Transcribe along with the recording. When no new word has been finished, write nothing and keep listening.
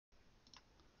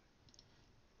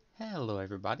Hello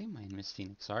everybody, my name is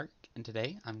Phoenix Arc, and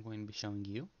today I'm going to be showing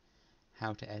you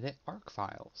how to edit ARC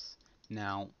files.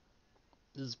 Now,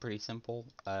 this is pretty simple.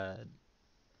 For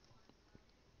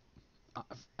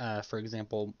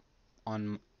example,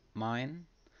 on mine,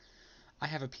 I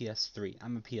have a PS3.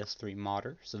 I'm a PS3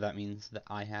 modder, so that means that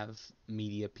I have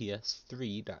media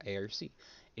ps3.arc.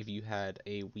 If you had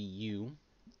a Wii U,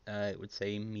 it would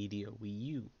say media Wii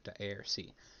U.arc,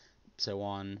 so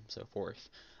on, so forth.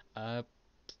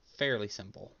 Fairly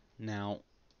simple. Now,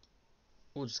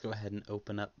 we'll just go ahead and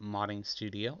open up Modding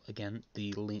Studio. Again,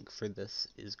 the link for this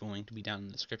is going to be down in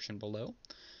the description below.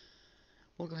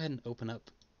 We'll go ahead and open up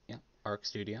Arc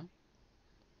Studio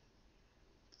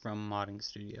from Modding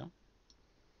Studio.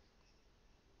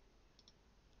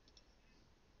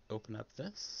 Open up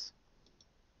this.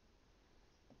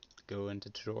 Go into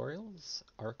Tutorials,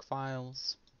 Arc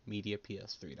Files, Media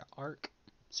PS3.arc.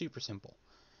 Super simple.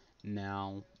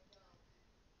 Now,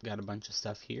 got a bunch of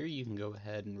stuff here. You can go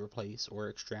ahead and replace or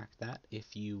extract that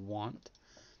if you want.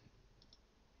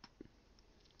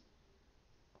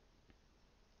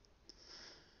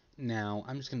 Now,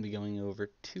 I'm just going to be going over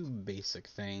two basic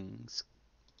things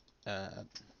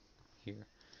here.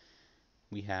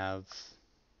 We have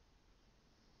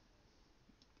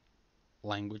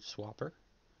language swapper,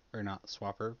 or not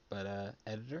swapper, but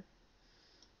editor.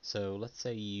 So let's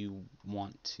say you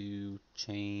want to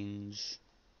change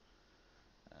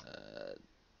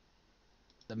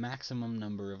the maximum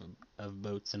number of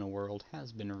boats in a world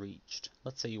has been reached.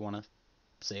 Let's say you want to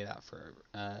say that for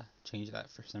change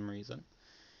that for some reason.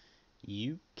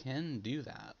 You can do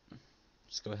that.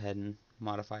 Just go ahead and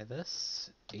modify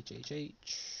this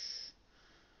HHH.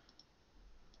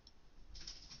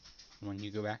 When you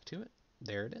go back to it,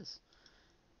 there it is.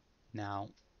 Now,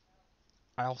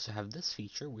 I also have this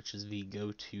feature, which is the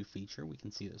go-to feature. We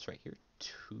can see this right here,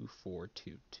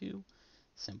 2422.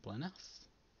 Simple enough.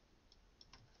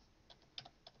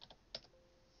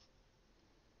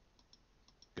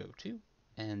 Go to,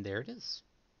 and there it is,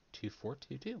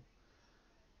 2422.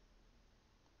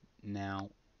 Now,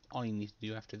 all you need to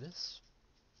do after this,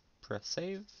 press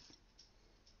save,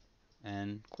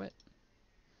 and quit.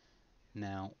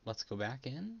 Now, let's go back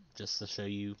in, just to show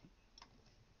you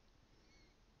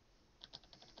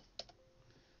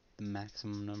the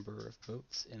maximum number of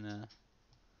boats in a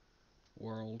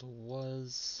world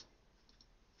was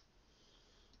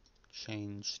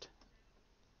changed.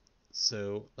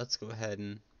 So let's go ahead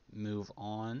and move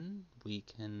on. We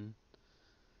can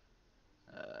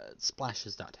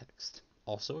splashes.txt,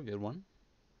 also a good one.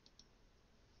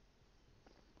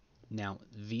 Now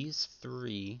these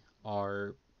three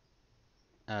are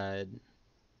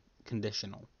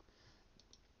conditional.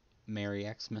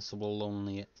 Mary Xmas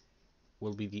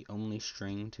will be the only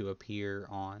string to appear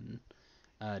on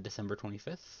December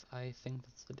 25th. I think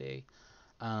that's the day.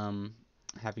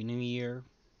 Happy New Year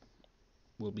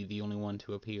will be the only one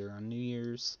to appear on New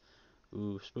Year's.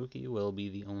 Ooh, Spooky will be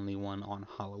the only one on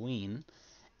Halloween.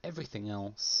 Everything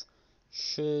else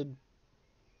should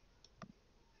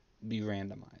be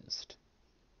randomized.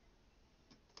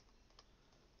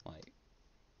 Like,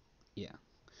 yeah.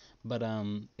 But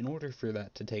in order for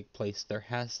that to take place, there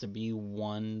has to be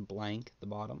one blank at the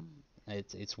bottom.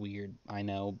 It's weird, I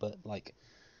know, but like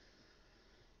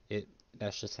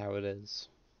that's just how it is.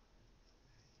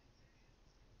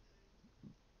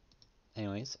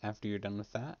 Anyways, after you're done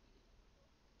with that,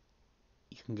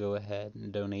 you can go ahead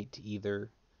and donate to either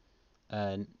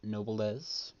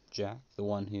Noblez Jack, the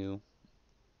one who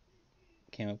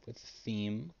came up with the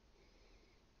theme,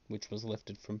 which was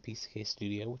lifted from PCK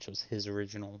Studio, which was his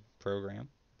original program,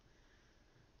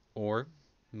 or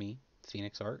me,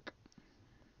 Phoenix Arc.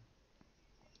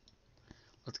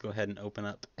 Let's go ahead and open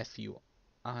up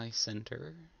FUI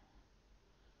Center.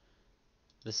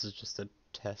 This is just a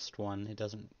test one. It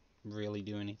doesn't really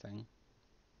do anything.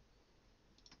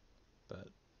 But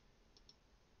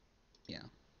yeah,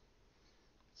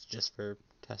 it's just for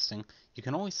testing. You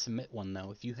can always submit one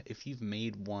though. If you've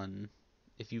made an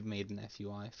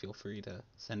FUI, feel free to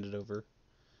send it over.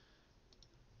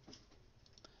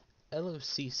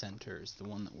 LOC Center is the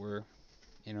one that we're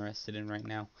interested in right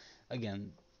now.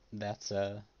 Again, that's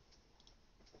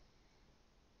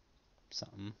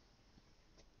something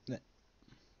that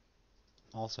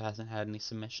also hasn't had any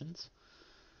submissions,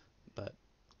 but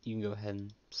you can go ahead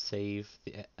and save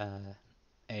the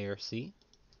ARC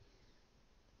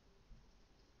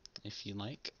if you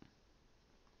like,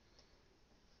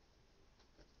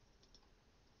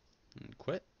 and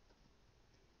quit.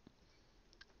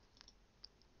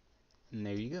 And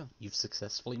there you go. You've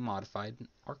successfully modified an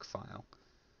ARC file.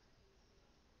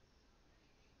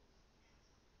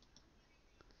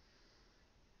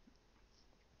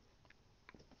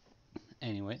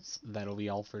 Anyways, that'll be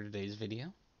all for today's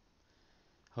video.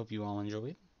 Hope you all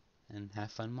enjoyed, and have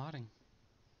fun modding.